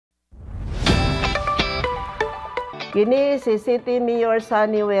Kini si City Mayor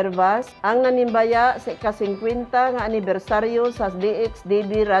Sunny Huervas ang nanimbaya sa ika-50 nga anibersaryo sa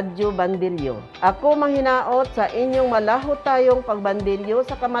DXDB Radyo Bandilyo. Ako manghinaot sa inyong malaho tayong pagbandilyo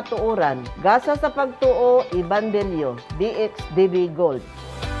sa kamatuoran. Gasa sa pagtuo, i-Bandilyo, DXDB Gold.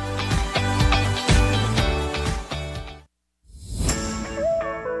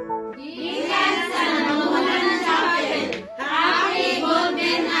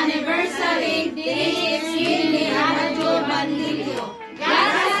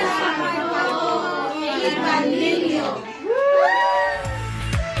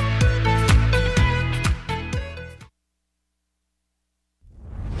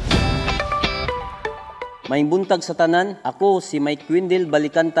 Maing buntag sa tanan, ako si Mike Quindel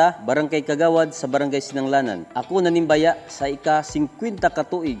Balikanta, Barangay Kagawad sa Barangay Sinanglanan. Ako nanimbaya sa ika-50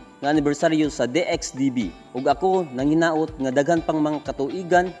 katuig nga anibersaryo sa DXDB. Ug ako nanghinaot nga daghan pang mga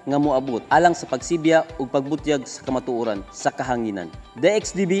katuigan nga moabot alang sa pagsibya ug pagbutyag sa kamatuoran sa kahanginan.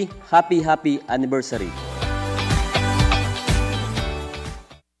 DXDB, happy anniversary.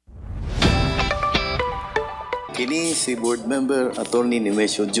 Kini si Board Member Attorney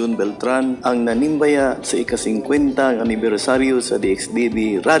Nemesio June Beltran ang nanimbaya sa ika-50 anibersaryo sa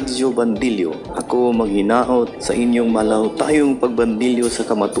DXDB Radyo Bandilyo. Ako maghinaot sa inyong malaw tayong pagbandilyo sa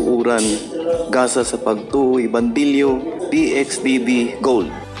kamatuuran, gasa sa pagtuoy Bandilyo, DXDB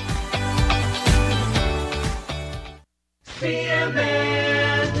Gold.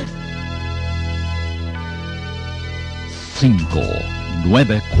 CMN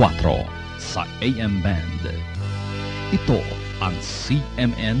 594 sa AM Band. Ito ang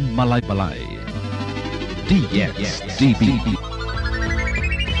CMN Malaybalay. DXDB.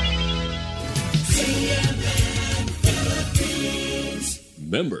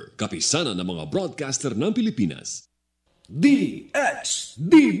 Member, kapisanan ng mga broadcaster ng Pilipinas.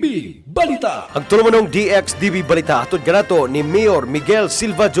 DXDB Balita. Ang tulumanong DXDB Balita atod ganato ni Mayor Miguel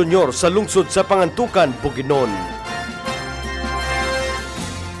Silva Jr. sa lungsod sa Pangantukan, Bukidnon.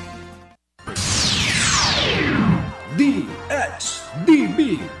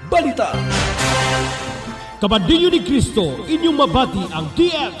 DXDB Balita. Kabandilyo ni Cristo, inyong mabati ang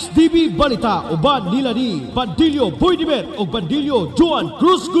DXDB Balita uban nila ni Bandilyo Boydibet o Bandilyo Joan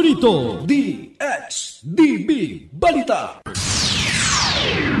CRUZ-GUDITO. DXDB Balita.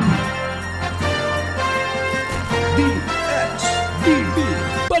 DXDB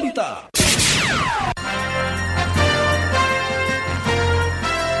Balita.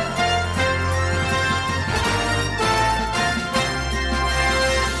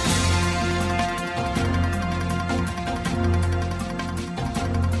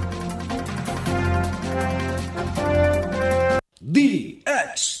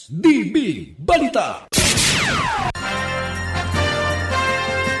 DXDB Balita.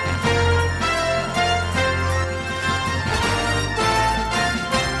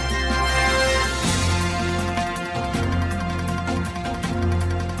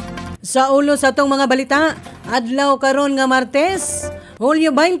 Sa ulo sa atong mga balita, adlaw karon nga Martes,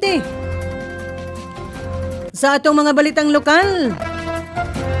 Hulyo 20. Sa atong mga balitang lokal,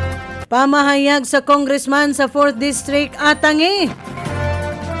 pamahayag sa congressman sa 4th District Atangi.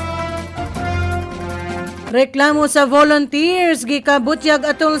 Reklamo sa volunteers gikabutyag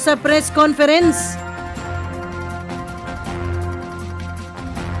atol sa press conference.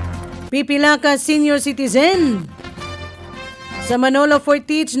 Pipila ka senior citizen. Sa Manolo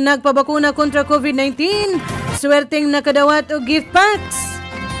Fortich nagpabakuna kontra COVID-19, swerteng nakadawat og gift packs.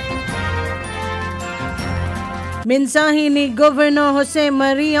 Mensahe ni Governor Jose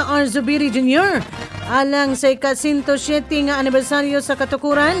Maria R. Zubiri Jr. alang sa ika-107 nga anibersaryo sa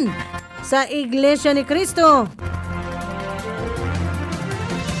katukuran sa Iglesia ni Cristo.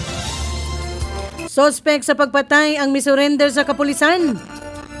 Suspect sa pagpatay ang misurrender sa kapulisan.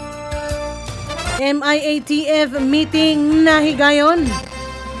 MIATF meeting na higayon.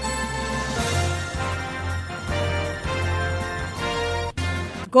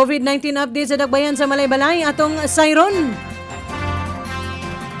 COVID-19 update sa Dakbayan sa Malaybalay atong Sayron.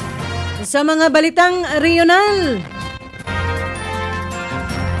 Sa mga balitang regional,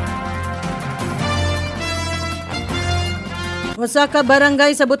 usa ka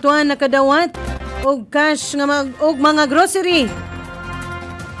barangay sa Butuan nakadawat og cash nga og mga grocery.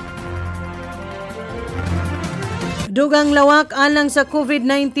 Dugang lawak alang sa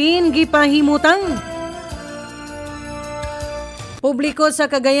COVID-19 gipahimutang. Publiko sa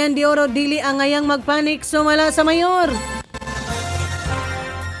Cagayan de Oro dili ang ngayang magpanik sumala sa mayor.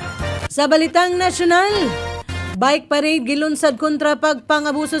 Sa balitang nasyonal, bike parade gilunsad kontra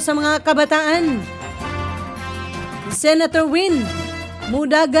pagpangabuso sa mga kabataan. Senator Win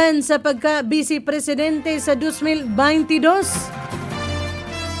mudagan sa pagka-Vice Presidente sa 2022.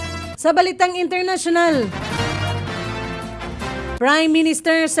 Sa balitang internasyonal, Prime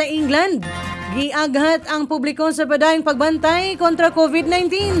Minister sa England, giaghat ang publiko sa padayong pagbantay kontra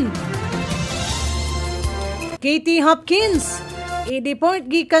COVID-19. Katie Hopkins, i-deport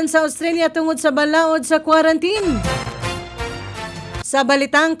gikan sa Australia tungod sa balaod sa quarantine. Sa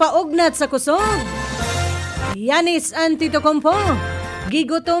balitang paugnat sa kusog, Giannis Antetokounmpo,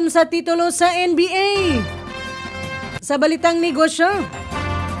 gigutom sa titulo sa NBA. Sa balitang negosyo,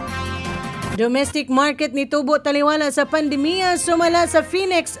 domestic market ni tubo taliwala sa pandemya sumala sa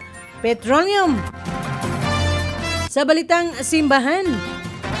Phoenix Petroleum. Sa balitang simbahan,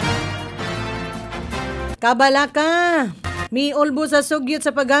 kabalaka, miulbo sa sugyot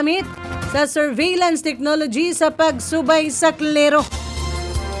sa paggamit sa surveillance technology sa pagsubay sa klero.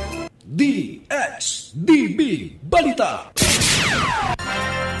 DXDB Balita.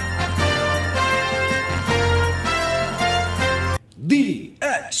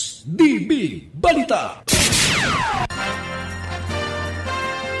 DXDB Balita.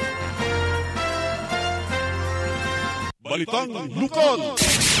 Balitang Lokal.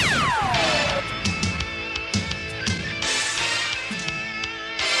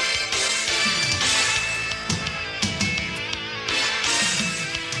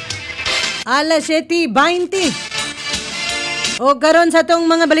 Alas 7:20. O karon sa tong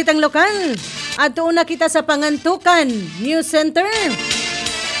mga balitang lokal, at una kita sa Pangantukan News Center.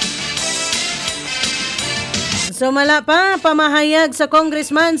 Sumala pa pamahayag sa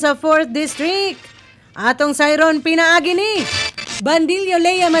congressman sa 4th District. Atong sayron pinaagi ni Bandilyo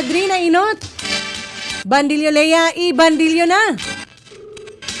Leia Madrina Inot. Bandilyo Leia, i-bandilyo na.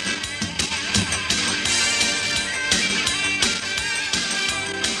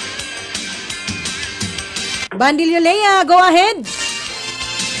 Bandilyo Leia, go ahead.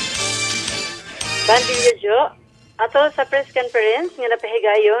 Bandilyo Jo, ato sa press conference nga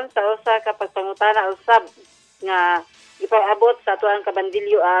napahigayon sa usa ka pagpangutana usab nga ipaabot sa atuang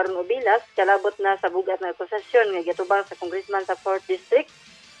kabandilyo aron ubilas kalabot na sa bugat na akusasyon nga gitubang sa congressman sa 4th District,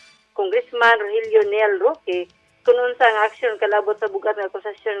 Congressman Rogelio Nel Roque, kung unsa nga aksyon kalabot sa bugat na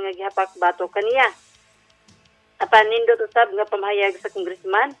akusasyon nga gihapak bato kaniya. Apan nindot usab nga pamahayag sa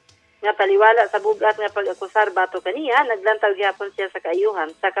congressman nga paliwala sa bugat nga pag-akusar bato kaniya, naglantaw gihapon siya sa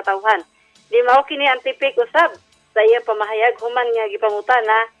kaayuhan sa katawhan. Di mao kini ang tipik usab sa iyang pamahayag human nga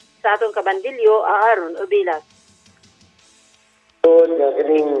gipangutana sa atong kabandilyo aron ubilas. So,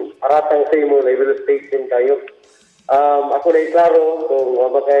 kining paratang sa imo na level statement kayo. Ako na iklaro kung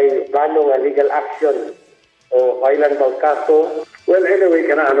magay plano nga legal action o kailan bang kaso. Well, anyway,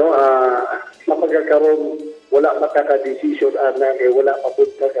 mapagkakaroon wala makaka-decision na wala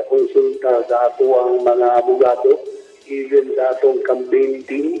papunta ka konsulta sa ato ang mga abogado, even sa atong campaign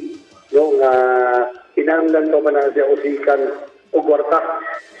team. No, pinanglan pa man na siya usikan o kwarta.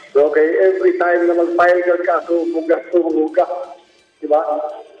 Okay, every time na mag-file ka kaso, mugas. Diba?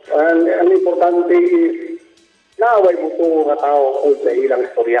 Ang importante is naaway mo ito nga tao kung sa ilang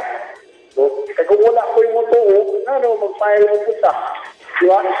istorya. So, kung wala ko yung ito, mag-file mo po siya.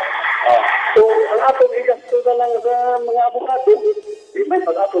 Diba? So, ang atong igasto na lang sa mga abogado, may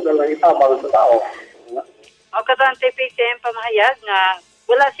pag-ato na lang itabang sa tao. O katang TPCM pamahayag nga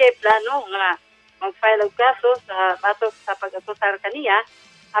wala siya plano nga mag-file og kaso sa batok sa pag-akusar kaniya,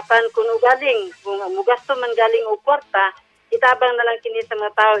 apan kung mugasto man galing og kwarta, itabang na lang kini sa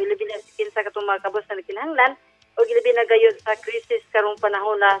mga tao, ilabi na kinsa katong mga kabos na kinahanglan o ilabi na gayud sa krisis karong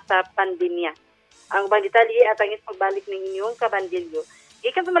panahon na sa pandemya. Ang detalye at ang pagbalik ng inyong kabandilyo.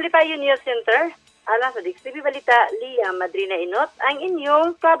 Ikan sa Malipayon News Center, alang sa DXDB Balita, Lia Madrina Inot, ang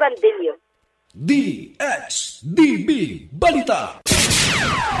inyong kabandilyo. DXDB Balita.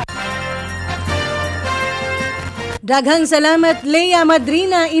 Daghang salamat, Leia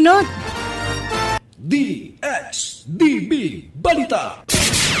Madrina Inot. DXDB Balita.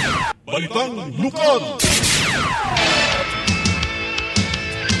 Balitang Lokal.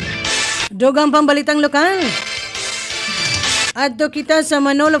 Dugang pambalitang lokal. Adto kita sa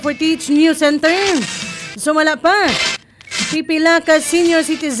Manolo Fortich News Center. Sumala pa, pipila ka senior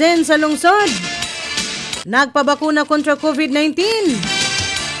citizen sa lungsod. Nagpabakuna kontra COVID-19.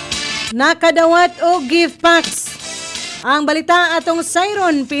 Nakadawat o gift packs. Ang balita atong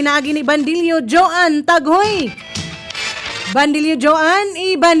sayron pinaagi ni Bandilyo Joan Taghoy. Bandilyo Joan,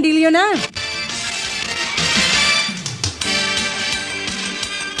 i-bandilyo na.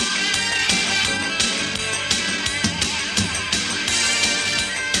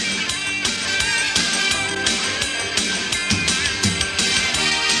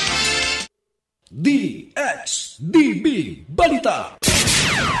 DXDB Balita.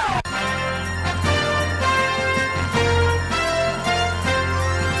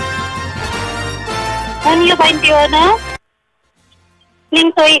 Hunyo 21,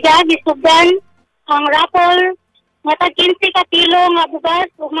 ning tuiga gisugan ang rapol nga tag 15 ka kilo nga bugas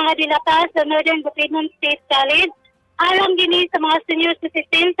ug mga dilata sa Northern Bukidnon State College alang gini sa mga senior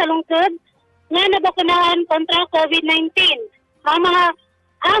citizen sa lungsod nga nabakunahan kontra COVID-19. Ang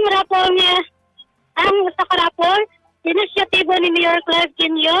rapol niya, ang sa karapol, inisyatibo ni Mayor Clive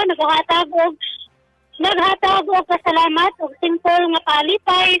naghatag og pasalamat og simple nga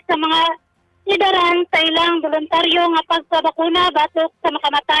palipay sa mga idaran sa ilang voluntaryo nga pagpabakuna batok sa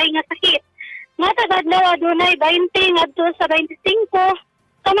makamatay nga sakit. Matagad-law adunay 20 ngadto sa 25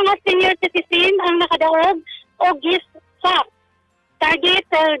 sa mga senior citizen ang nakadaog og gift pack. Target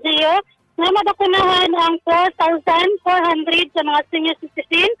sa LGU nga mabakunahan ang 4,400 sa mga senior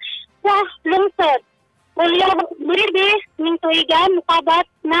citizen sa lungsod. Ulyo Buribe ning tuigan mukabat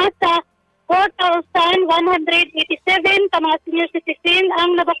na sa 4,187 ka mga senior citizen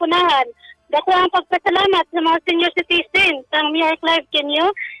ang nabakunahan. Dako ang pagpasalamat sa mga senior citizen sang Mayor Clive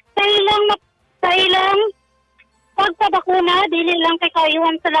sa ilang pagpabakuna, dili lang kay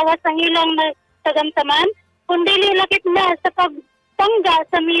kayuhan sa lawas ang ilang tagamtaman, kundi lakit na sa pagtangga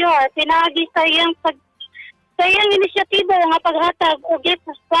sa Mayor, pinaagi sa iyang inisyatibo nga paghatag o gift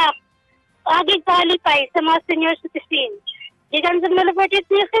pack, agig palipay sa mga senior citizen. Gikan sa Malaportit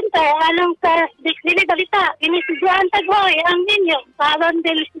News Center, along sa DXDB Balita, inisiguan taghoy ang ninyo sa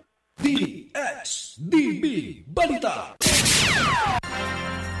Bandilyo. DXDB Balita.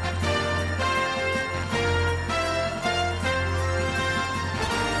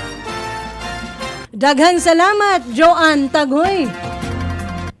 Daghang salamat, Joanne Taghoy.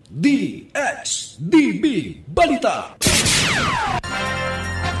 DXDB Balita.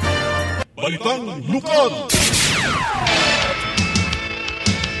 Balitang Lukon.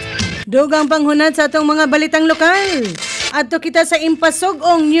 Dugang panghunat sa atong mga balitang lokal. Adto kita sa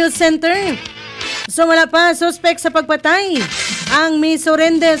Impasugong News Center. Sumala pa suspek sa pagpatay. Ang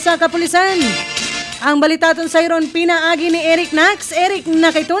misurrender sa kapulisan. Ang balitaton sa iron pinaagi ni Eric Nax. Eric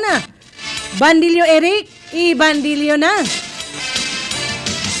Nakituna. Bandilyo Eric, i-bandilyo na.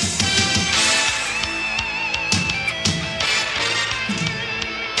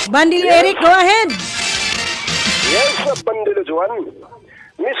 Bandilyo Eric, go ahead. Yes, Bandilyo Juan.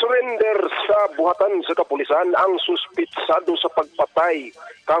 Misurrender sa buhatan sa kapulisan ang suspitsado sa pagpatay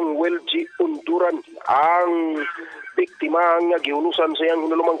kang Welji Unduran. Ang biktima nga gihunusan sa iyang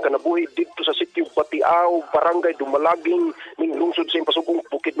hinulumang kanabuhi dito sa sitio Batiaw, Barangay Dumalaging, ning lungsod sa Impasugong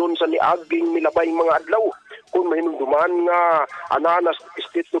Bukidnon sa niaging milabay mga adlaw. Kung mahinungduman nga ananas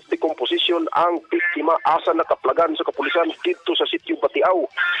state of decomposition ang biktima asa nakaplagan sa kapulisan dito sa sitio Batiaw.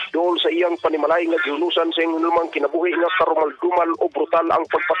 Doon sa iyang panimalay nga gihunusan sa iyang hinulumang kinabuhi nga karumal-dumal o brutal ang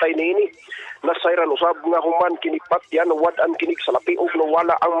pagpatay niini. Nasayran usab nga human kinipatyan wad-an kinig sa lapi og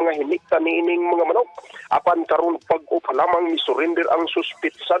nawala ang mga hinikta niining mga manok. Apan karon pag-upa lamang misurrender ang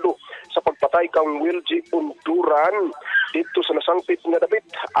suspitsado sa pagpatay kang Welji Unduran dito sa nasangpit nga dapit.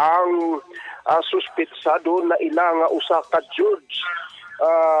 Ang suspitsado na ila nga usa ka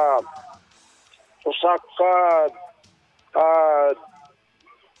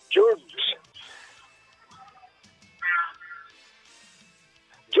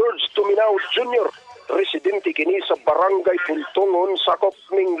George Tuminaw Jr. Residente kini sa Barangay Puntongon, sakop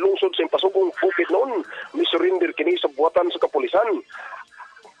ning lungsod sa Impasugong Bukidnon. Misurrender kini sa buhatan sa kapulisan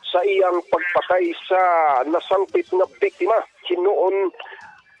sa iyang pagpatay sa nasangpit nga biktima. Hinuon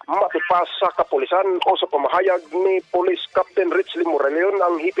matipas sa kapulisan o sa pamahayag ni Police Captain Richly Moraleon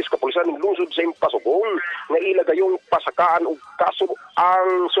ang hipis kapulisan ng lungsod sa Impasugong nga ilagayong pasakaan o kaso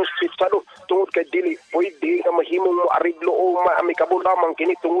ang suspitsado tungod kay dili pwede nga mahimong ariglo o maamikabo lamang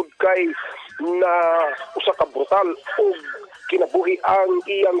kini tungod kay na usa ka brutal o kinabuhi ang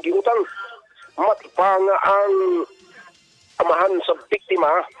iyang giutang. Matipa nga ang amahan sa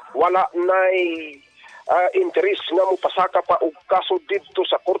biktima wala nay interes nga mo pasaka pa og kaso dito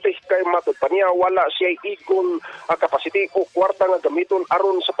sa korte kay matud pa niya wala siya igong capacity o kwarta nga gamiton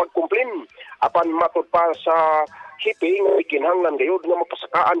aron sa pagkumplin. Apan matud pa sa hiping ikinhanglan gayud nga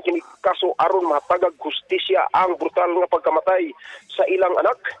mapasakaan kini kaso aron mahatagag hustisya ang brutal nga pagkamatay sa ilang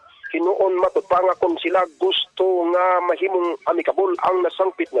anak. Hinuon matud pa nga kung sila gusto nga mahimong amikabol ang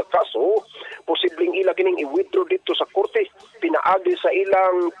nasangpit nga kaso, posibleng ila kining i-withdraw dito sa korte pinaagi sa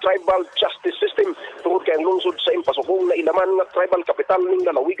ilang tribal justice system tungod kay ang lungsod sa Impasugong na ilaman nga tribal capital ning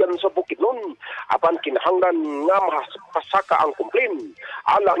lalawigan sa Bukidnon. Apan kinahanglan nga mahasaka ang kumplin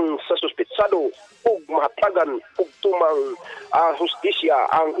alang sa suspitsado ug mahatagan og tumang hustisya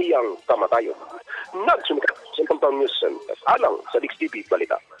ang iyang kamatayon. Nagsumikat sa Impasugong News Center alang sa DXDB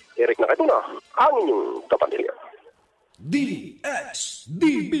Balita. Eric Nakituna, ang inyong kapandilyo.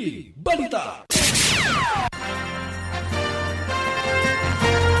 DXDB Balita.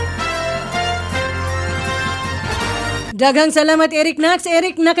 Daghang salamat Eric Nax.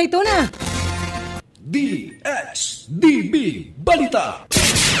 Eric na kay Tuna. DXDB Balita.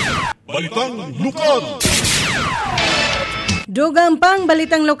 Balitang Lokal. Dugang pang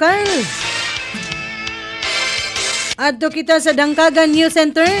balitang lokal. Adto kita sa Dangkagan News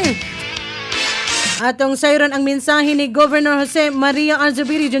Center. Atong sayron ang mensahe ni Governor Jose Maria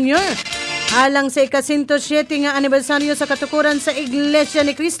Arzubiri Jr. alang sa ika-107 nga anibersaryo sa katukuran sa Iglesia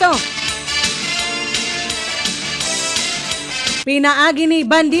ni Cristo. Pinaagi ni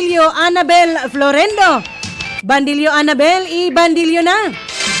Bandilyo Annabel Florendo. Bandilyo Annabel, i-bandilyo na.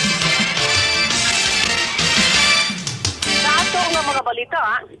 Sa atong mga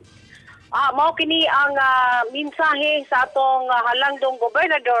balita, mao kini ang mensahe sa atong halangdong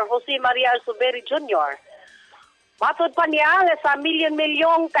Gobernador Jose Maria Arzubiri Jr. Matod pa niya sa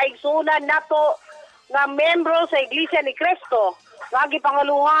milyon-milyong kaigsunan nato nga membro sa Iglesia ni Cristo nga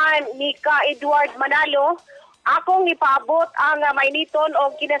gipangaluhan ni Ka Edward Manalo, akong ipaabot ang mainiton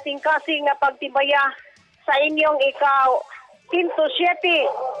o kinasingkasing nga pagtibaya sa inyong ika-107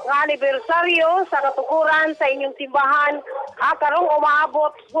 nga anibersaryo sa katukuran sa inyong simbahan karong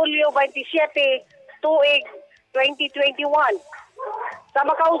umaabot Hulyo 27, tuig 2021. Sa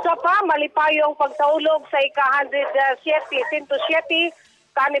makausap pa, malipayong pagtaulog sa ika-107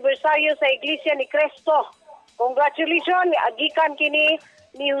 ka-anibersaryo sa Iglesia ni Cristo. Congratulations, agikan kini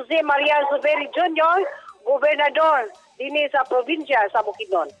ni Jose Maria Arzubiri Jr., Gobernador dini sa probinsya sa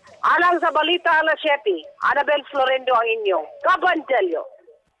Bukidnon. Alang sa balita alas 7, Annabel Florendo ang inyong Bandilyo.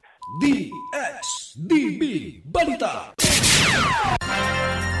 DXDB Balita.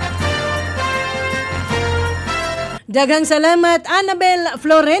 Daghang salamat Annabel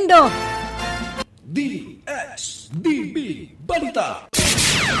Florendo. DXDB Balita.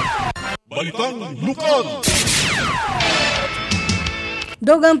 Balitang Lokal.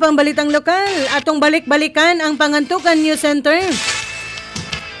 Dugang pang balitang lokal, atong balik-balikan ang Pangantukan News Center.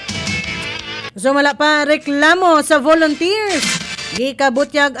 Sumala pa reklamo sa volunteers.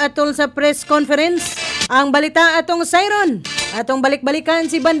 Gikabutyag atol sa press conference. Ang balita atong sayron. Atong balik-balikan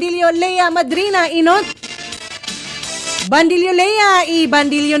si Bandilyo Lea Madrina Inot. Bandilyo Lea,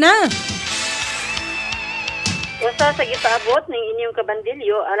 i-bandilyo na. Usa sa gipaabot ng inyong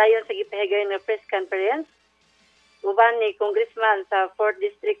kabandilyo alayon sa gipahigay nga press conference uban ni Congressman sa 4th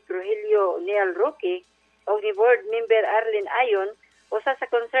District Trujillo Neal Roque o ni Board Member Arlene Ayon, usa sa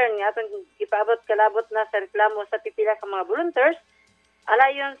concern nga atong gipaabot kalabot na sa reklamo sa pipila ka mga volunteers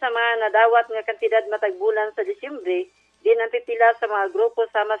alayon sa mga nadawat nga kantidad matag bulan sa Disyembre, din ang pipila sa mga grupo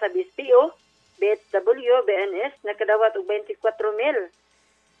sama sa BSPO, BHW, BNS nakadawat og 24,000.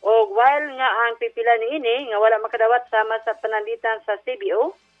 O while nga ang pipila ni ini nga wala makadawat sama sa pananditan sa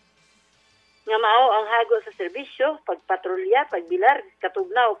CBO, nga mao ang hago sa serbisyo, pagpatrolya, pagbilar,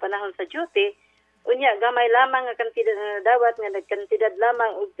 katugnaw, panahon sa duty, unya gamay lamang nga kantidad na nadawat nga nagkantidad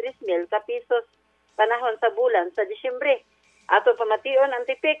lamang og 3,000 ka pesos panahon sa bulan sa Disyembre. Ato pamation ang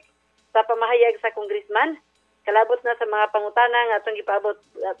tipik sa pamahayag sa congressman, kalabot na sa mga pangutana nga atong ipaabot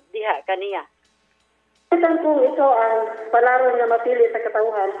diha kaniya. Kung ito ang palaron nga mapili sa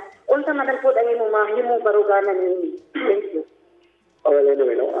katawhan, unsa man po ang imong mahimong baruganan ni Thank you.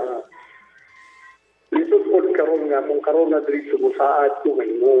 Lisod po karon nga, kung karon na diri sumusaad ko, may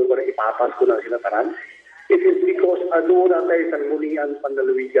mo para ipapas ko na sila tanan. It is because ano na tayo sa munian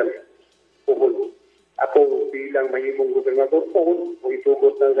pandaluwigan. Puhon. Ako bilang mahimong gobernador po, kung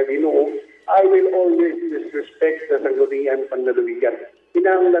itugot na sa Ginoo, I will always disrespect sa sanggunian pandaluwigan.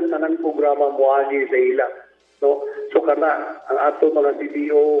 Pinanglan na ng programa muagi sa ila. No? So kana, ang ato mga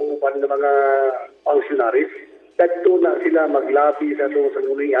CBO upan ng mga functionaries, dagto na sila maglabi sa itong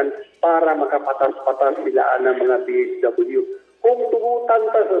sanggunian para makapatas-patas sila ng mga DXW. Kung tugutan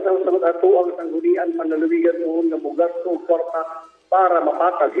ta sa ato ang sanggunian pandaluwigan mo na bugas o kwarta para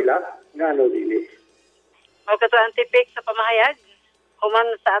mapatag sila, nga no dili. O kato ang tipik sa pamahayag, human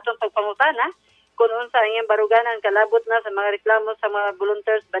sa atong pagpangutana, kung unsa ang iyang baruganan kalabot na sa mga reklamo sa mga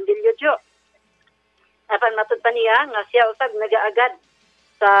volunteers Bandilyo Jo. Apan matud pa niya nga siya usab nagaagad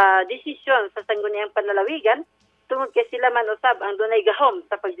sa desisyon sa sangguniang panlalawigan tungod kay sila man usab ang dunay gahom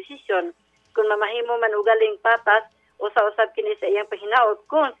sa pagdesisyon kung mamahimo man ugaling patas usa-usab kini sa iyang pahinaot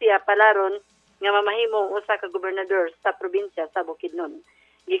kung siya palaron nga mamahimong usa ka gobernador sa probinsya sa Bukidnon.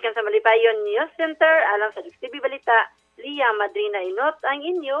 Gikan sa Malipayon News Center alang sa DXDB Balita, Lea Madrina Inot ang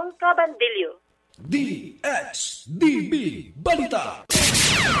inyong kabandilyo. DXDB Balita.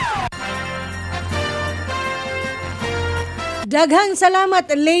 Daghang salamat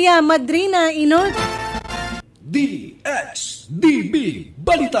Lea Madrina Inot. DXDB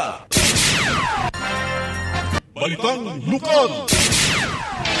Balita. Balitang Lukon.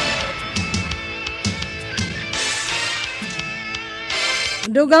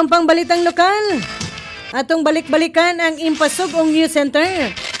 Dugang pang balitang lokal. Atong balik-balikan ang Impasugong News Center.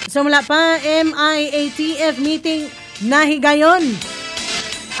 Sumula pa MIATF meeting nahigayon.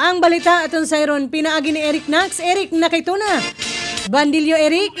 Ang balita atong sayron pinaagi ni Eric Nax. Eric, nakito na. Bandilyo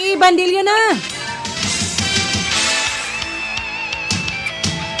Eric, i-bandilyo na.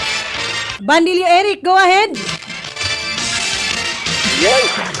 Bandilyo Eric, go ahead. Yes,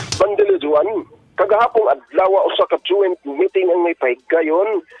 Bandilyo Juan. Kagahapong adlaw usa ka joint meeting ang may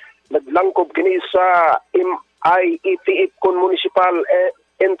pahigayon. Naglangkob kini sa MIATF kon Municipal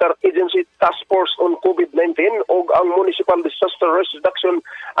Interagency Task Force on COVID-19 o ang Municipal Disaster Risk Reduction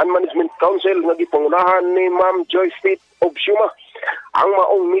and Management Council nga gipangunahan ni Ma'am Joy Fit Obsuma. Ang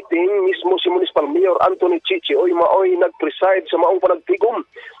maong meeting mismo si Municipal Mayor Anthony Chichi oy maoy nag-preside sa maong panagtigom.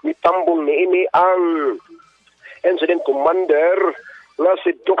 Mitambong niini ang Incident Commander nga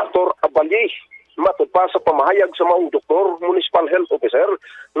si Dr. Abalye. Matod pa sa pamahayag sa maong doktor, Municipal Health Officer,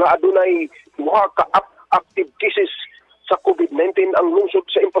 nga adunay duha ka active cases sa COVID-19 ang lungsod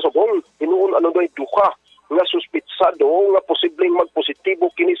sa Impasugong. Hinuon ano doy duha nga suspitsado nga posibleng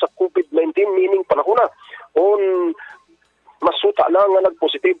magpositibo kini sa COVID-19 meaning panahon na on masuta na nga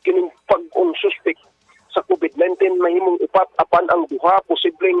nagpositive kining pag-on suspect sa COVID-19 mahimong upat apan ang duha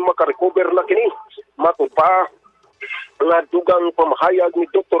posibleng makarecover na kini. Matod pa nga dugang pamahayag ni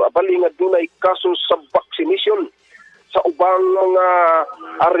Dr. Abali nga dunay kaso sa vaccination sa ubang mga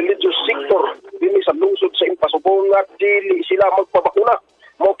religious sector dinhi sa lungsod sa Impasugong nga dili sila magpabakuna.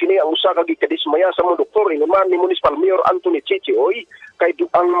 Mao kini ang usa ka gikadismaya sa mga doktor inuman ni Municipal Mayor Anthony Chichioy kay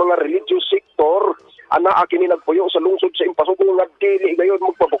ang mga religious sector ana kini nagpuyo sa lungsod sa Impasugong nga dili gayon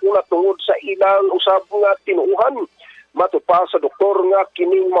magpabakuna tungod sa ilang usab nga tinuuhan. Matod pa sa doktor nga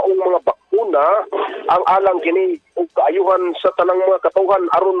kining maong mga bakuna ang alang kini og kaayuhan sa tanang mga katawhan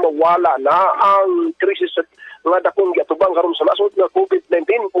aron mawala na ang krisis nga dakong giatubang karon sa nasod nga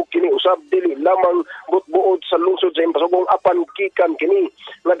COVID-19 ug kini usab dili lamang butbuod sa lungsod sa Impasugong apan gikan kini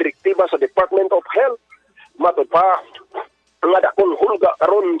nga direktiba sa Department of Health. Matod pa nga dakong hulga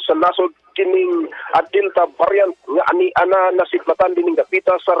karon sa nasod kining Delta variant nga ani ana nasiplatan dining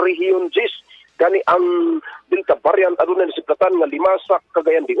dapita sa Region 10. Gani ang Delta variant adunay nasiplatan nga 5 sa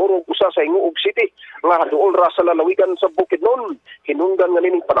Cagayan de Oro, usa sa Hinguog City nga duol ra sa lalawigan sa Bukidnon. Hinungdan nga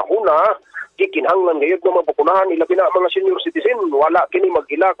nining panahona gikinahanglan gayud nga mabakunahan ilabi na mga senior citizen. Wala kini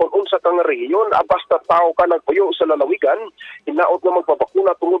mag-ila kung unsa ka nga rehiyon basta tao ka nagpuyo sa lalawigan hinaot nga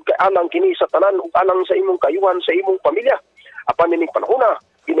magpabakuna tungod kay alang kini sa tanan ug alang sa imong kayuhan sa imong pamilya. Apan nining panahona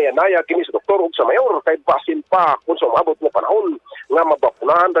ginayanaya kini sa doktor ug sa mayor kay basin pa kung sa umabot nga panahon nga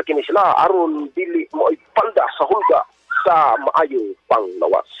mabakunahan ra kini sila aron dili mo ipalda sa hulga sa maayong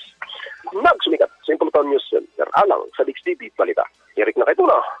panglawas. Nagsumikat sa Impulutan News Center alang sa DXDB Balita. Eric na kayo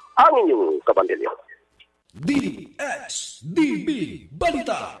na ang inyong kabandilyo. DXDB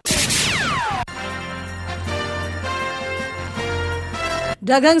Balita.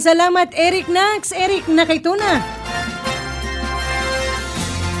 Daghang salamat Eric Nax. Eric, nakaituna.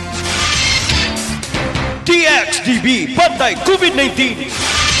 DXDB Bantay COVID-19.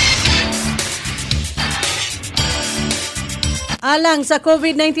 Alang sa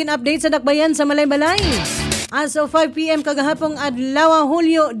COVID-19 update sa Dakbayan sa Malaybalay. As of 5 p.m. kagahapong adlaw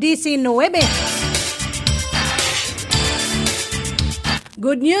Hulyo 19.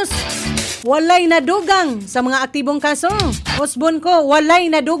 Good news, walay nadugang sa mga aktibong kaso. Osbon ko,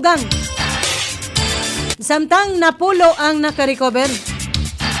 walay nadugang. Samtang napulo ang nakarecover.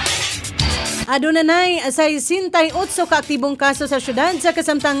 Adunay sa 68 ka aktibong kaso sa syudad sa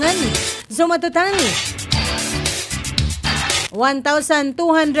kasamtangan. Sumatotal 1,235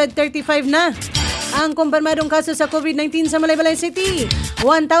 na ang kumpirmadong kaso sa COVID-19 sa Malaybalay City.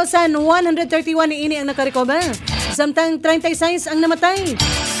 1,131 ini ang nakarecover. Samtang 36 ang namatay.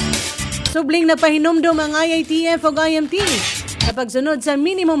 Subling nagpahinumdum ang IATF o IMT sa pagsunod sa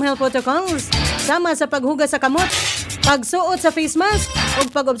minimum health protocols sama sa paghugas sa kamot, pagsuot sa face mask o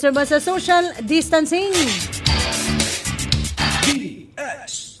pag-obserba sa social distancing.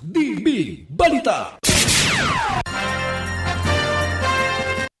 DXDB Balita.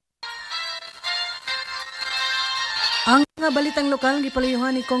 Ang mga balitang lokal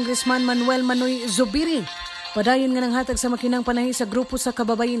gipaluyuhan ni Congressman Manuel Manoy Zubiri Padayon nga nang hatag sa makinang panahi sa grupo sa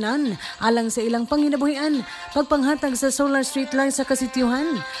kababayenan alang sa ilang panginabuhian, pagpanghatag sa solar street light sa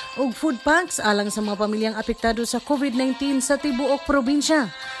kasityuhan ug food packs alang sa mga pamilyang apektado sa COVID-19 sa tibuok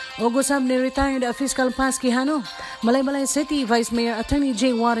probinsya. Og usab ni retired Fiscal Paz Quijano, Malaybalay City Vice Mayor Attorney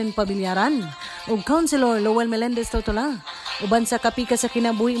J. Warren Pabilyaran ug Councilor Lowell Melendez Tortola, uban sa kapika sa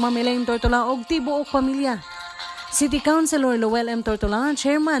kinabuhi Mamilain Tortola og tibuok pamilya. City Councilor Lowell M. Tortola,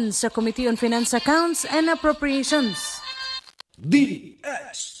 Chairman sa Committee on Finance Accounts and Appropriations.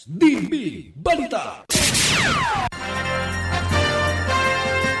 DXDB Balita.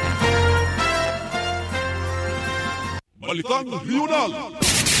 Balitang Regional.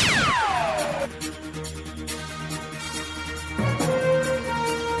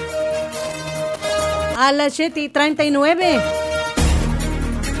 Alas 7:39.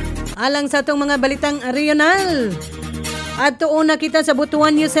 Alang sa atong mga balitang regional. At tuon na kita sa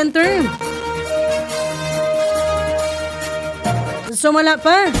Butuan Youth Center. Sumala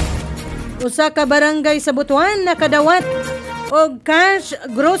pa. Usa ka barangay sa Butuan nakadawat og cash,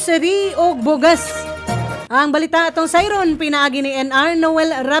 grocery og bugas. Ang balita atong sayron pinaagi ni NR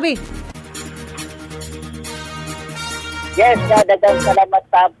Noel Rabi. Yes, dagang salamat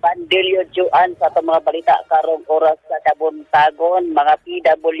sa Bandilyo Juan sa itong mga balita karong oras sa Dabuntagon, mga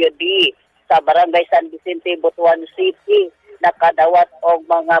PWD sa Barangay San Vicente, Butuan City, nakadawat og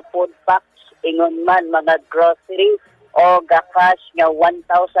mga food packs, ingon man mga grocery o cash nga 1,000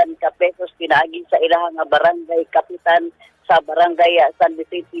 ka pesos pinaagi sa ilahang barangay kapitan sa Barangay San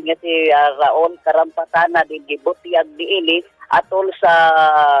Vicente nga si Raon Karampatana din gibutiag diili atol sa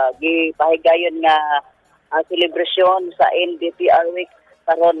gipahigayon nga celebration sa NDPR Week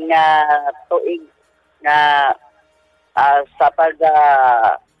karon nga tuig nga sa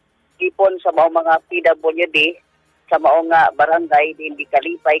ipon sa mga PWD sa mao nga barangay din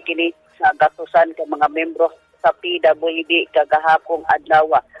gikalipay kini sa gatusan ka mga membro sa PWD kagahapong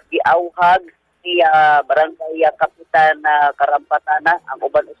adlaw giauhag siya barangay kapitan Karampatana ang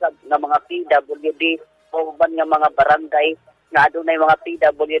uban usab nga mga PWD o uban nga mga barangay nga adunay mga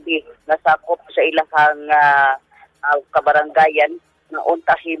PWD nga sakop sa ilahang kabarangayan nga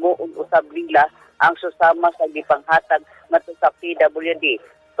unta himo usab nila ang susama sa gipanghatag ngadto sa PWD.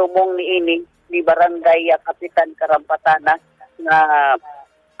 Tumong niini ni barangay kapitan Karampatana nga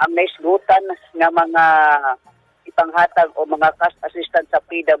ang naisgutan nga mga ipanghatag o mga cash assistance sa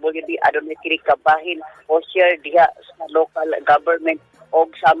PWD adunay kini kabahin o share diha sa local government o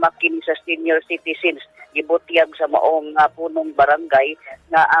sama kini sa senior citizens gibutiag sa maong punong barangay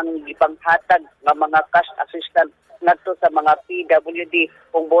nga ang gipanghatag nga mga cash assistance ngadto sa mga PWD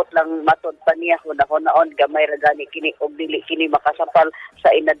kung buot lang matod pa niya hunahon gamay ra gani kini og dili kini makasapal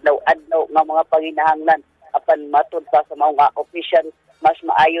sa inadlaw-adlaw nga mga panginahanglan apan matod pa sa mga official mas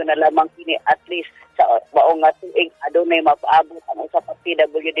maayo na lamang kini at least sa maong tuig adunay mapaabot ang usa ka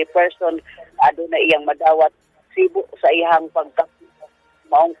PWD person adunay iyang madawat sibo sa iyang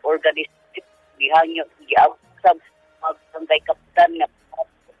maong organisasyon gihangyo giawsab magtangay kapitan nga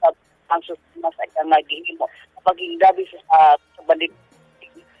ang susuma sa iyang gihimo paging labi sa balid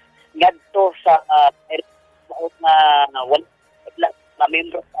ngadto sa maot na wala na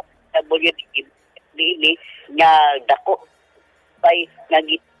membro sa WD dili nga dako bay nga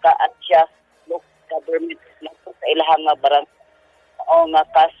gitkaan siya local government ngadto sa ilahang barang o nga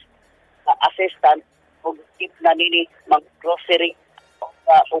cash assistant ug tip na nini mag grocery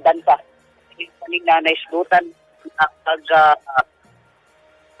uban pa kaning nanay sudutan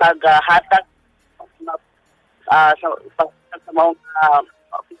paghatag sa mga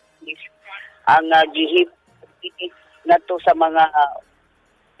ang gihip ngadto sa mga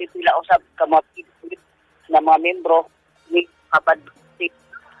pipila usab ka mga na mga membro ni kapadtik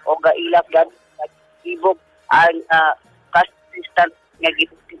o gailap gan ibog ang cash assistance nga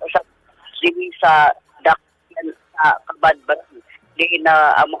gihip usab dili sa dakyan sa kabadbat di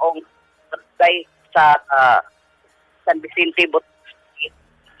na among sa San Vicente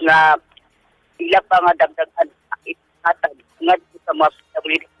nga ila pa nga dagdagan hatag ngadto sa mga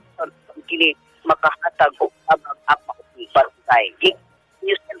PWD kini makahatag og abang barangay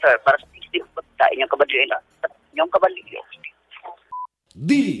News Center para sa 60 basta inyong Bandilyo.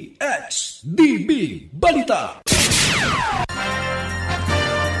 DXDB Balita.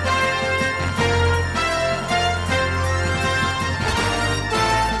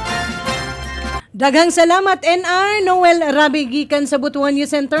 Daghang salamat NR Noel Rabi gikan sa Butuan Youth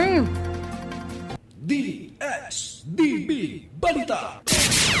Center. DXDB Balita.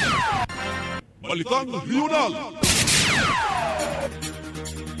 Balitang Regional.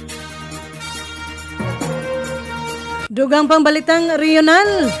 Dugang pang balitang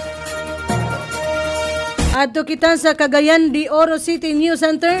regional. Adto kita sa Cagayan de Oro City News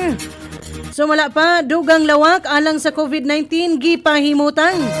Center. Sumala pa, dugang lawak alang sa COVID-19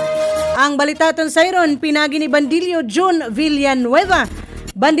 gipahimutan. Ang balitaton sayron pinagi ni Bandilyo June Villanueva.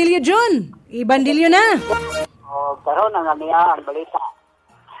 Bandilyo June, ibandilyo na. Karon ang niya ang balita.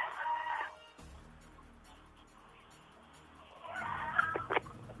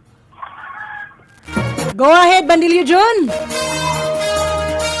 Go ahead, Bandilyo June.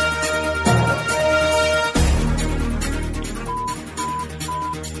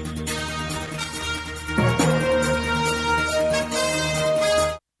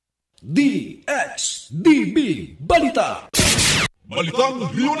 DXDB Balita. Balitang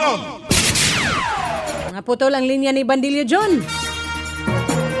Regional. Naputol ang linya ni Bandilyo June.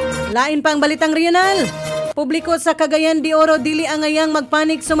 Lain pang balitang regional. Publiko sa Cagayan de Oro dili angayang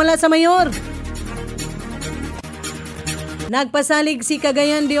magpanik sumala sa mayor. Nagpasalig si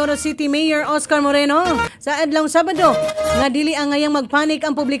Cagayan de Oro City Mayor Oscar Moreno sa adlong Sabado nga dili angayang magpanik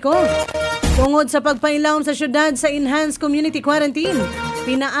ang publiko. Tungod sa pagpailawom sa syudad sa enhanced community quarantine,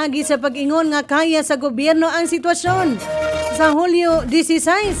 pinaagi sa pag-ingon nga kaya sa gobyerno ang sitwasyon. Sa Hulyo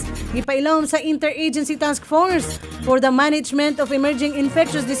 16, gipailawom sa Interagency Task Force for the Management of Emerging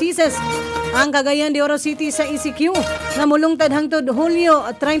Infectious Diseases ang Cagayan de Oro City sa ECQ nga mulungtad hangtod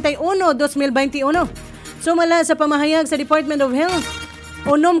Hulyo 31, 2021. Sumala sa pamahayag sa Department of Health,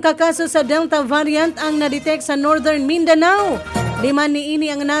 6 ka kaso sa Delta variant ang nadetect sa Northern Mindanao. 5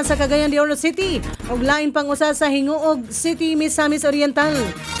 niini ang nasa Cagayan de Oro City ug lain pang usa sa Hinguog City, Misamis Oriental.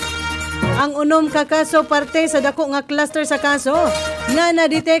 Ang 6 ka kaso parte sa dako nga cluster sa kaso nga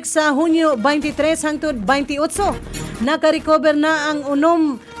na-detect sa Hunyo 23 hangtod 28. Naka-recover na ang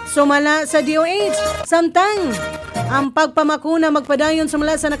 6 sumala sa DOH. Samtang ang pagpamakuna magpadayon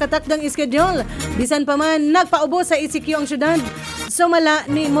sumala sa nakatakdang schedule. Bisan pa man nagpaubo sa ECQ ang syudad. Sumala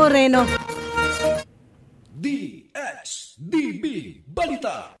ni Moreno. DXDB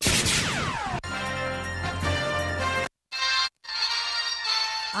Balita.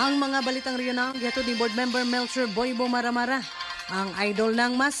 Ang mga balitang regional gihatod ni Board Member Melchor Boybo Maramara, ang idol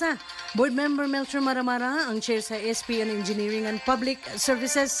ng masa. Board Member Melchor Maramara, ang chair sa SP on Engineering and Public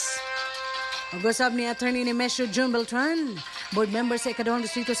Services. Ugusab ni Attorney Nemesio June Beltran, Board Member sa Ikadawang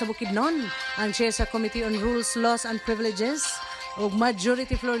Distrito sa Bukidnon, ang chair sa Committee on Rules, Laws and Privileges, ug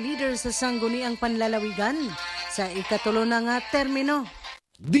Majority Floor Leader sa Sangguniang Panlalawigan sa ikatulo na nga termino.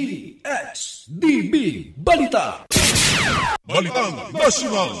 DXDB Balita. Balitang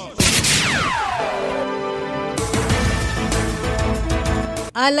Nasional.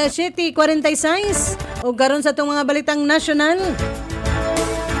 Alas 7:46 ug karon sa itong mga balitang nasyonal.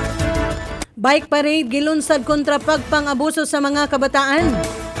 Bike parade gilunsad kontra pagpang-abuso sa mga kabataan.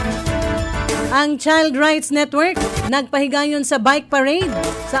 Ang Child Rights Network nagpahigayon sa bike parade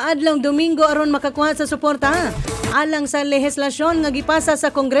sa adlong Domingo aron makakuha sa suporta alang sa lehislasyon nga gipasa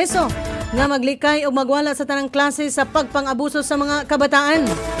sa Kongreso nga maglikay o magwala sa tanang klase sa pagpang-abuso sa mga kabataan.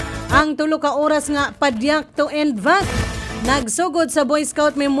 Ang 3 ka oras nga padyak to end VAT nagsugod sa Boy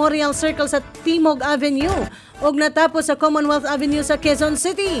Scout Memorial Circle sa Timog Avenue ug natapos sa Commonwealth Avenue sa Quezon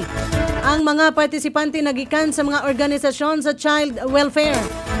City. Ang mga partisipante nagikan sa mga organisasyon sa child welfare.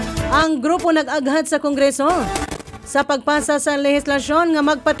 Ang grupo nag-aghat sa Kongreso sa pagpasa sa lehislasyon nga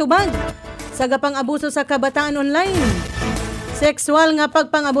magpatubag sa gapang-abuso sa kabataan online, sexual nga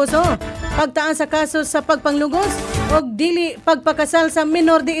pagpang-abuso, pagtaas sa kaso sa pagpanglugos ug dili pagpakasal sa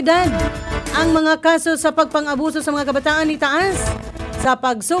minor de edad. Ang mga kaso sa pagpang-abuso sa mga kabataan ni taas sa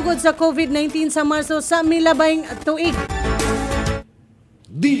pagsugod sa COVID-19 sa Marso sa milabayng tuig.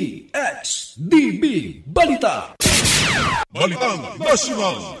 DXDB Balita. Balitang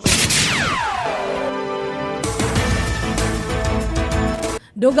Nasional.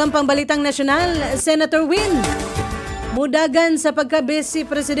 Dugang pang balitang nasyonal, Senator Win mudagan sa pagka-Vice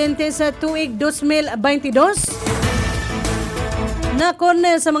Presidente sa tuig 2022.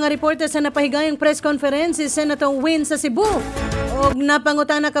 Na-corner sa mga reporter sa napahigayong press conference si Senator Win sa Cebu og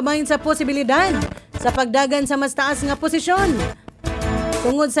napangutana kabahin sa posibilidad sa pagdagan sa mas taas nga posisyon.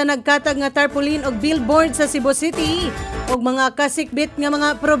 Tungod sa nagkatag nga tarpaulin og billboard sa Cebu City og mga kasikbit nga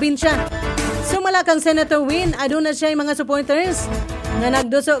mga probinsya. Sumala kang Senator Win, aduna siya mga supporters nga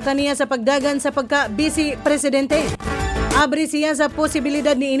nagduso kaniya sa pagdagan sa pagka-Vice Presidente. Abri siya sa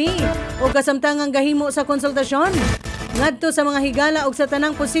posibilidad niini o kasamtangang gahimo sa konsultasyon ngadto sa mga higala og sa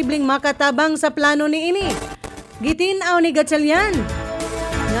tanang posibleng makatabang sa plano niini. Gitin-aw ni Gatchalian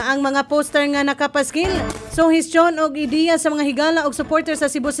nga ang mga poster nga nakapaskil, suhestyon og ideya sa mga higala og supporter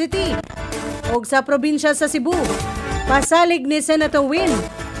sa Cebu City og sa probinsya sa Cebu. Pasalig ni Senator Win,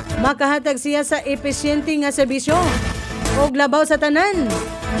 makahatag siya sa epesyente nga serbisyo og labaw sa tanan,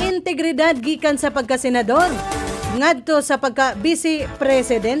 integridad gikan sa pagkasenador ngadto sa pagka-vice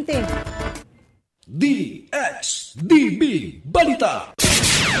presidente. DXDB Balita.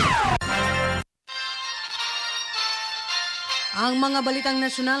 Ang mga balitang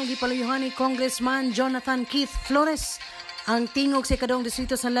nasyonal gipaluyuhan ni Congressman Jonathan Keith Flores ang tingog sa ikadong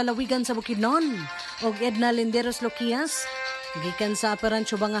distrito sa lalawigan sa Bukidnon og Edna Linderos Loquias gikan sa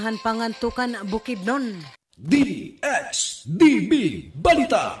Aparansyo Bangahan Pangantukan Bukidnon. DXDB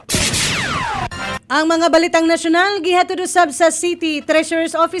Balita. Ang mga balitang nasyonal gihatod usab sa City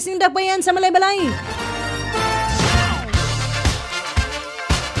Treasurer's Office ng Dakbayan sa Malaybalay.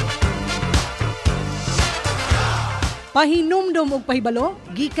 Pahinumdom og pahibalo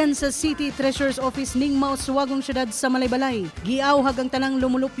gikan sa City Treasurer's Office ning mausuwagong syudad sa Malaybalay. Giawhag ang tanang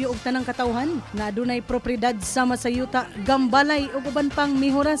lumulupyo og tanang katawhan na adunay propriedad sama sa yuta, gambalay ug uban pang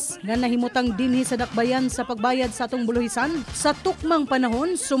mihuras nga nahimutang dinhi sa dakbayan sa pagbayad sa atong buluhisan. Sa tukmang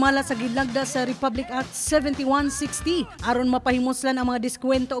panahon sumala sa gilagda sa Republic Act 7160 aron mapahimuslan ang mga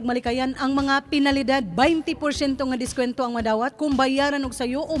diskwento ug malikayan ang mga penalidad. 20% nga diskwento ang madawat kung bayaran og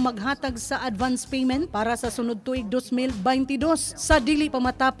sayo o maghatag sa advance payment para sa sunod tuig 2022 sa dili pa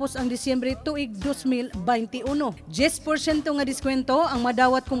matapos ang Disyembre tuig 2021. 10% nga diskwento ang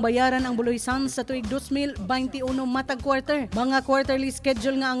madawat kung bayaran ang buluhisan sa tuig 2021 matag quarter. Mga quarterly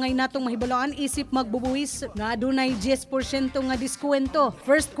schedule nga angay natong mahibaluan isip magbubuhis nga adunay 10% nga diskwento.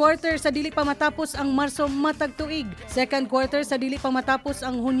 First quarter sa dili pa matapos ang Marso matag tuig. Second quarter sa dili pa matapos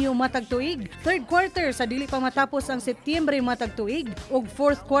ang Hunyo matag tuig. Third quarter sa dili pa matapos ang Setyembre matag tuig. Ug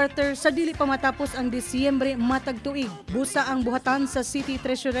fourth quarter sa dili pa matapos ang Disyembre matag tuig. Busa ang buhatan sa City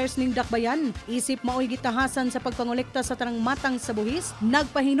Treasurers ning Dakbayan isip maoy gitahasan sa pagpangolekta sa tanang matang sa buhis,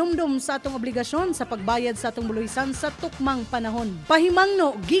 nagpahinumdom sa atong obligasyon sa pagbayad sa atong buluhisan sa tukmang panahon.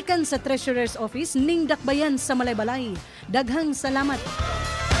 Pahimangno gikan sa Treasurer's Office ning Dakbayan sa Malaybalay. Daghang salamat.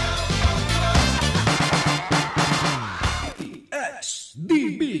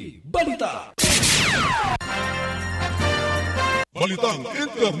 DXDB Balita. Balitang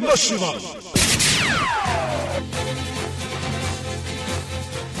International.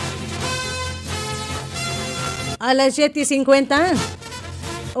 Alas 7:50.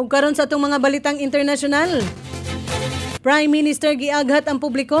 Ug karon sa atong mga balitang internasyonal. Prime Minister giaghat ang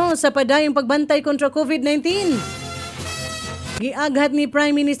publiko sa padayong pagbantay kontra COVID-19. Giaghat ni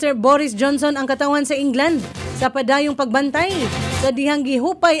Prime Minister Boris Johnson ang katawan sa England sa padayong pagbantay sa dihang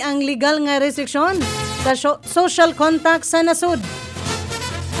gihupay ang legal nga restriksyon sa social contact sa nasud.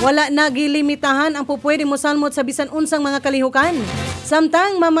 Wala na gilimitahan ang pupwede mosalmot sa bisan unsang mga kalihukan.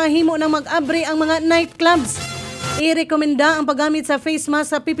 Samtang mamahimo nang mag-abri ang mga nightclubs. Irekomenda ang paggamit sa face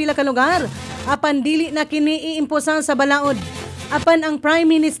mask sa pipila ka lugar apan dili na kini iimposan sa balaod. Apan ang Prime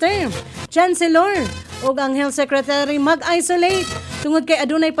Minister, Chancellor ug ang Health Secretary mag-isolate tungod kay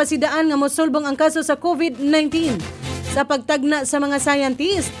adunay pasidaan nga mosulbong ang kaso sa COVID-19. Sa pagtagna sa mga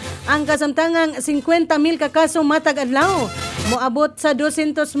scientist, ang kasamtangang 50,000 ka kaso matag adlaw moabot sa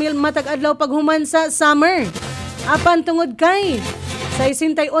 200,000 matag adlaw paghuman sa summer. Apan tungod kay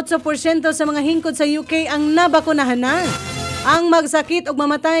 68% sa mga hingkod sa UK ang nabakunahan na. Ang magsakit ug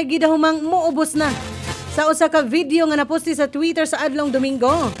mamatay gidahumang moubos na. Sa usa ka video nga naposti sa Twitter sa adlong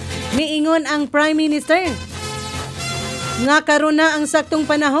Domingo, miingon ang Prime Minister nga karon na ang saktong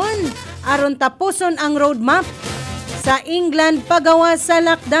panahon aron tapuson ang roadmap sa England pagawas sa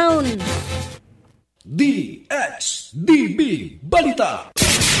lockdown. DXDB Balita.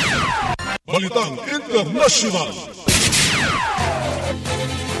 Balitang International.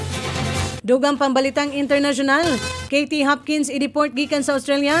 Dugang pambalitang international, Katie Hopkins i-deport gikan sa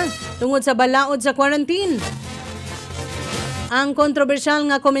Australia tungod sa balaod sa quarantine. Ang kontrobersyal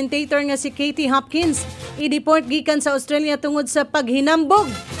nga commentator nga si Katie Hopkins i-deport gikan sa Australia tungod sa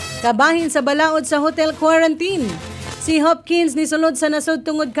paghinambog kabahin sa balaod sa hotel quarantine. Si Hopkins nisulod sa nasod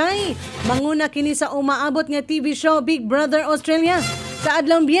tungod kay manguna kini sa umaabot nga TV show Big Brother Australia. Sa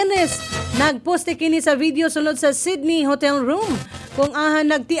adlong Biyernes, nagposte kini sa video sulod sa Sydney hotel room kung ahan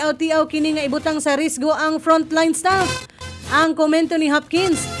nagtiaw-tiaw kini nga ibutang sa risgo ang frontline staff. Ang komento ni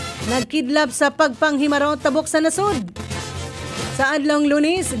Hopkins, nagkidlap sa pagpanghimaraw tabok sa nasod. Sa adlong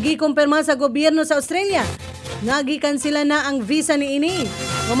Lunes, gikumpirma sa gobyerno sa Australia nga gikansela na ang visa ni ini.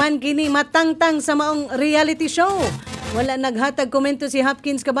 Human kini matangtang sa maong reality show. Wala naghatag komento si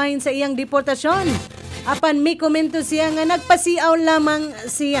Hopkins kabahin sa iyang deportasyon. Apan may komento siya nga nagpasiaw lamang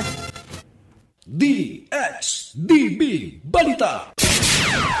siya. DXDB Balita.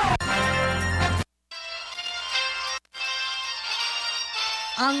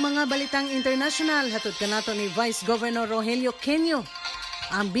 Ang mga balitang international hatod kanato ni Vice Governor Rogelio Queño,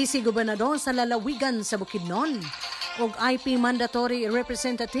 ang vice gobernador sa lalawigan sa Bukidnon. ug IP Mandatory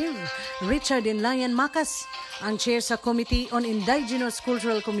Representative Richard Inlayan Macas, ang chair sa Committee on Indigenous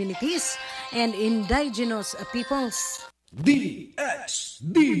Cultural Communities and Indigenous Peoples.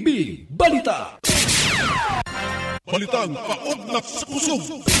 DXDB Balita. Balitang paugnat sa kusog.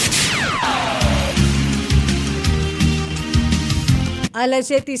 Alas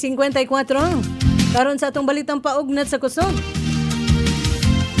 7:54. Karon sa atong balitang paugnat sa kusog.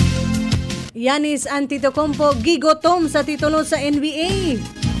 Giannis Antetokounmpo gigotom sa titulo sa NBA.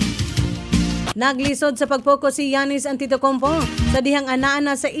 Naglisod sa pagpokus si Giannis Antetokounmpo sa dihang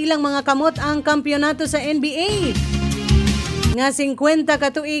anaana sa ilang mga kamot ang kampyonato sa NBA. Nga 50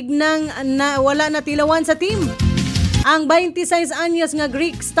 katuig nang wala na tilawan sa team. Ang 26 anyos nga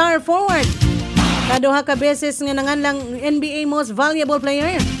Greek star forward, kaduha ka beses nga nanganlang NBA Most Valuable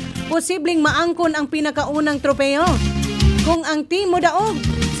Player, posibleng maangkon ang pinakaunang tropeo kung ang team mo daog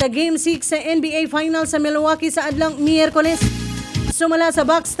sa Game 6 sa NBA Finals sa Milwaukee sa adlang Miyerkules. Sumala sa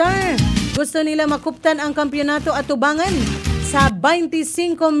Buckstar, gusto nila makuptan ang kampyonato at tubangan sa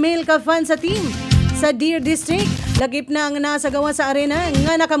 25,000 ka fans sa team. Sa Deer District, lagip na ang nasagawa sa arena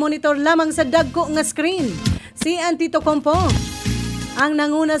nga nakamonitor lamang sa dagko nga screen. Si Antetokounmpo ang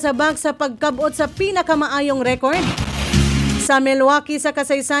nanguna sa Bucks sa pagkabot sa pinakamaayong record sa Milwaukee sa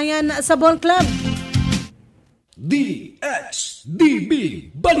kasaysayan sa ball club. DXDB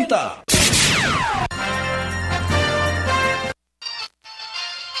Balita.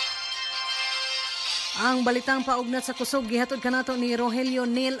 Ang balitang paugnat sa kusog gihatod kanato ni Rogelio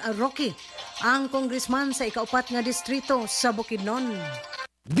Neil Roque, ang congressman sa ikaupat nga distrito sa Bukidnon.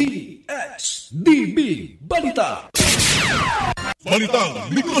 DXDB Balita. Balitang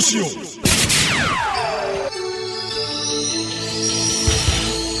negosyo.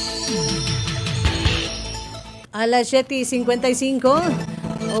 Alas 7:55.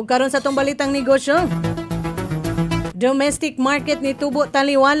 O karon sa atong balitang negosyo. Domestic market ni tubo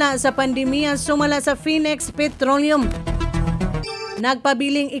taliwala sa pandemya sumala sa Phoenix Petroleum.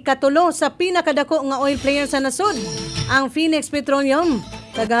 Nagpabiling ikatulo sa pinakadako nga oil player sa nasod, ang Phoenix Petroleum.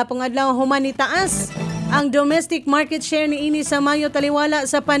 Kagahapong adlaw human ni taas ang domestic market share ni ini sa Mayo taliwala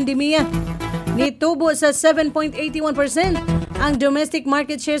sa pandemya. Nitubo sa 7.81% ang domestic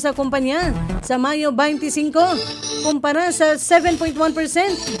market share sa kumpanya sa Mayo 25 kumpara sa 7.1%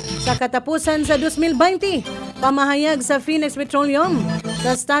 sa katapusan sa 2020. Pamahayag sa Phoenix Petroleum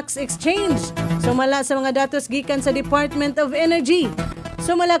sa Stocks Exchange. Sumala sa mga datos gikan sa Department of Energy.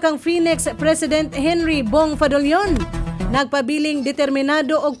 Sumala kang Phoenix President Henry Bong Fadolion. Nagpabiling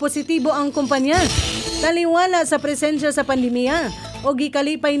determinado og positibo ang kumpanya. Taliwala sa presensya sa pandemya o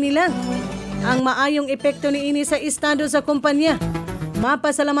gikalipay nila ang maayong epekto niini sa estado sa kumpanya.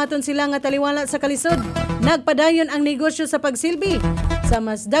 Mapasalamaton sila nga taliwala sa kalisod. Nagpadayon ang negosyo sa pagsilbi sa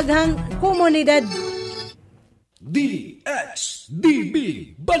mas daghang komunidad. DXDB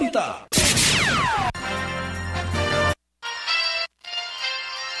Balita.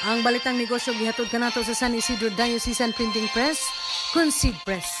 Ang balitang negosyo gihatod kanato sa San Isidro Diocesan Printing Press, Concede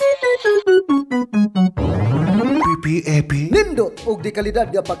Press. PPEP nindot og di kalidad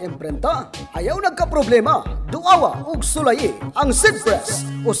nga pag-imprenta, ayaw nagka-problema, duawa og sulayi ang Seed Press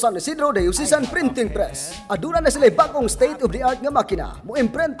o San Isidro Diocesan Printing Press. Aduna na sila bagong state-of-the-art nga makina mo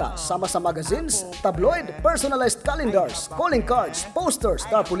imprenta sama sa magazines, tabloid, personalized calendars, calling cards, posters,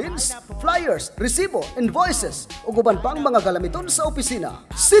 tarpaulins, flyers, resibo, invoices ug uban pang mga galamiton sa opisina.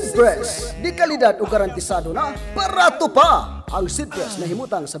 Seed Press, di kalidad o garantisado na, barato pa! Ang Seed Press na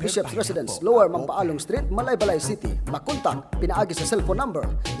himutang sa Bishop's Residence, Lower Mampaalong Street, Malaybalay City. Makontak, pinaagi sa cellphone number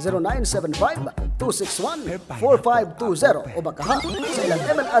 0975-261-4520 o bakaha sa ilang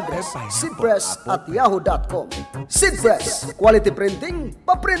email address seedpress@yahoo.com. Seed Press, quality printing,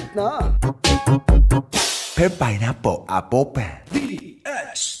 paprint na! Pepay na po, apope.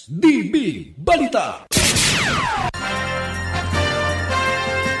 DXDB Balita.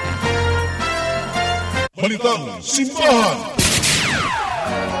 Balitang simbahan.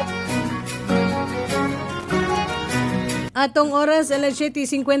 Atong oras alas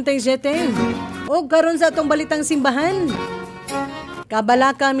 7:57. O karon sa atong balitang simbahan.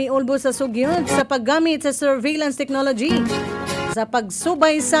 Kabalaka miulbo sa sugyod sa paggamit sa surveillance technology sa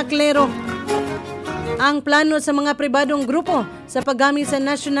pagsubay sa klero. Ang plano sa mga pribadong grupo sa paggamit sa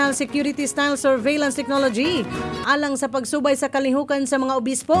National Security Style Surveillance Technology alang sa pagsubay sa kalihukan sa mga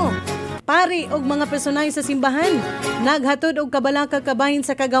obispo, pari og mga personay sa simbahan, naghatod og kabalaka kabahin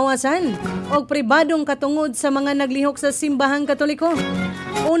sa kagawasan og pribadong katungod sa mga naglihok sa simbahang Katoliko.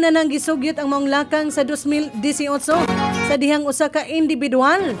 Una nang gisugyot ang maong lakang sa 2018 sa dihang usa ka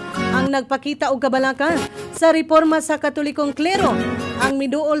individual ang nagpakita og kabalaka sa reforma sa Katolikong klero ang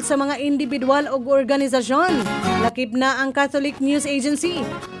miduol sa mga individual o organisasyon. Lakip na ang Catholic News Agency.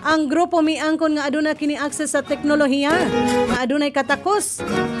 Ang grupo miangkon nga aduna kini access sa teknolohiya, nga adunay katakos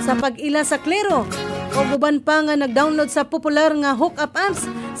sa pag-ila sa klero, o uban pa nga nag-download sa popular nga hook-up apps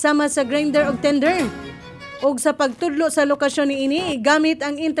sama sa Grindr o Tinder. Og sa pagtudlo sa lokasyon niini gamit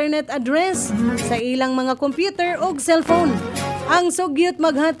ang internet address sa ilang mga computer o cellphone. Ang sugyot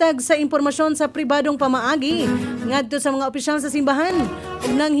maghatag sa impormasyon sa pribadong pamaagi ngadto sa mga opisyal sa simbahan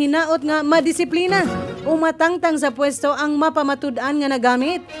ug nang hinaot nga madisiplina o matangtang sa pwesto ang mapamatud-an nga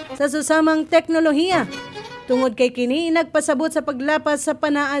nagamit sa susamang teknolohiya. Tungod kay kini nagpasabot sa paglapas sa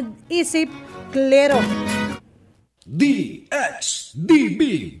panaad isip klero. DXDB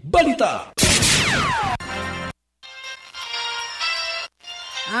Balita.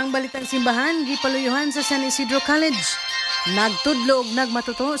 Ang balitang simbahan gipaluyuhan sa San Isidro College. Nagtudlo og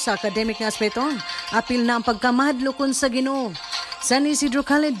nagmatuto sa academic nga aspeto. Apil na ang pagkamadlo kun sa Ginoo. San Isidro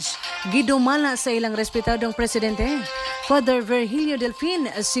College gidumala sa ilang respetadong presidente, Father Virgilio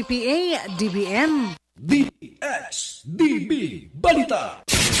Delfin, CPA, DBM. DXDB Balita.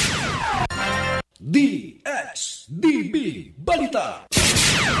 DXDB Balita.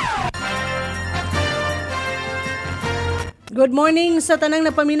 Good morning sa tanang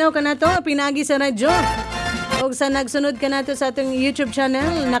napaminaw ka nato, pinagi sa radyo. Og sa nagsunod ka nato sa atong YouTube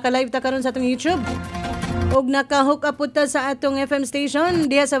channel, naka-live ta karon sa atong YouTube. Og naka-hook up ta sa atong FM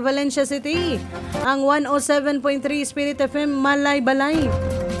station diha sa Valencia City, ang 107.3 Spirit FM Malay-Balay.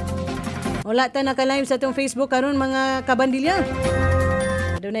 Wala ta naka-live sa atong Facebook karon mga kabandilya.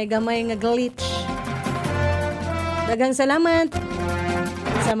 Adunay gamay nga glitch. Daghang salamat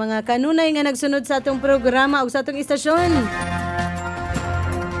sa mga kanunay nga nagsunod sa atong programa o sa atong istasyon.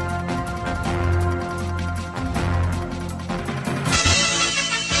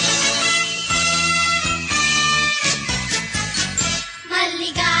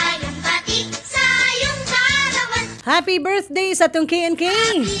 Maligayang bati sa iyong karawan. Happy birthday sa atong KNK,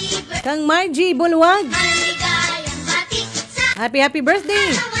 Kang Margie Bulwag. Maligayang bati sa Happy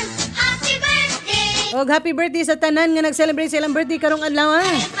birthday. happy birthday. Og happy birthday sa tanan nga nag-celebrate sa ilang birthday karong adlaw.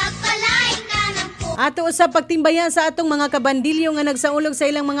 Pagpalain ka ng po. Ato usab pagtimbaya sa atong mga kabandilyo nga nagsaulog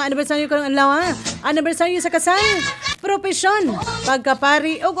sa ilang mga anibersaryo karong adlaw. Anibersaryo sa kasal, propesyon,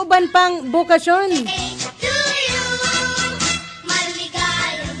 pagkapari ug uban pang bokasyon. To you.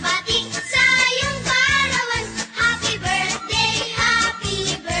 Maligayang bati sa iyong karawan. Happy birthday,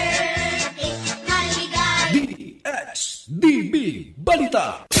 happy birthday. Maligayang DXDB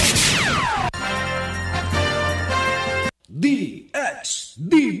Balita.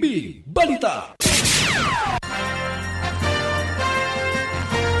 DXDB Balita.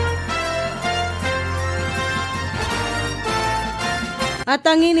 At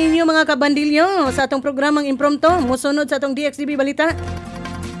tangin ninyo mga kabandilyo sa atong programang impromptu, musunod sa atong DXDB Balita.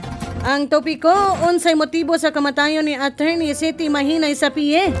 Ang topiko, unsay motibo sa kamatayon ni Attorney City Mahinay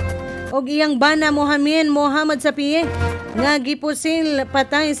Sapie og iyang bana Mohamed Sapie nga gipusil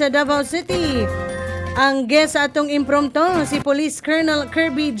patay sa Davao City. Ang guest sa atong impromptu, si Police Colonel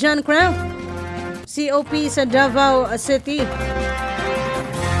Kirby John Craft, COP sa Davao City.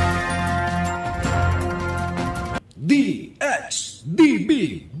 DXDB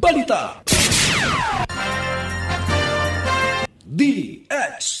Balita.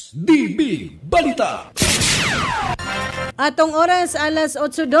 DXDB Balita. Atong oras alas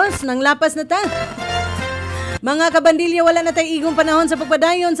 8:02 nang lapas na ta. Mga kabandilyo, wala na tayo igong panahon sa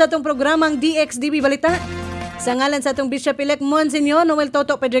pagpadayon sa atong programang DXDB Balita. Sa ngalan sa atong Bishop-elect Monsignor Noel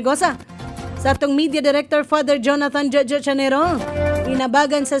Toto Pedregosa, sa atong Media Director Father Jonathan Jojo Chanero,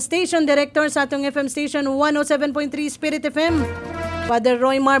 inabagan sa Station Director sa atong FM Station 107.3 Spirit FM, Father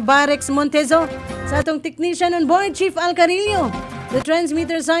Roy Mar Barex Montezo, sa atong Technician on Board Chief Al Carillo, the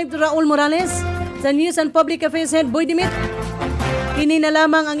Transmitter Site Raul Morales, sa News and Public Affairs Head Boy Dimit. Kini na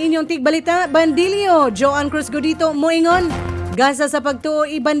lamang ang inyong tigbalita, Bandilyo, ANN CRUZ-GUDITO, moingon, gasa sa pagtuo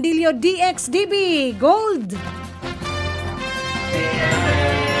Bandilyo DXDB Gold.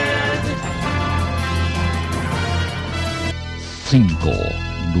 Cinco,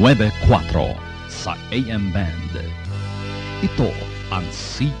 9-4 sa AM Band. Ito ang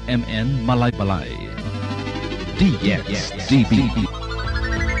CMN Malaybalay. DXDB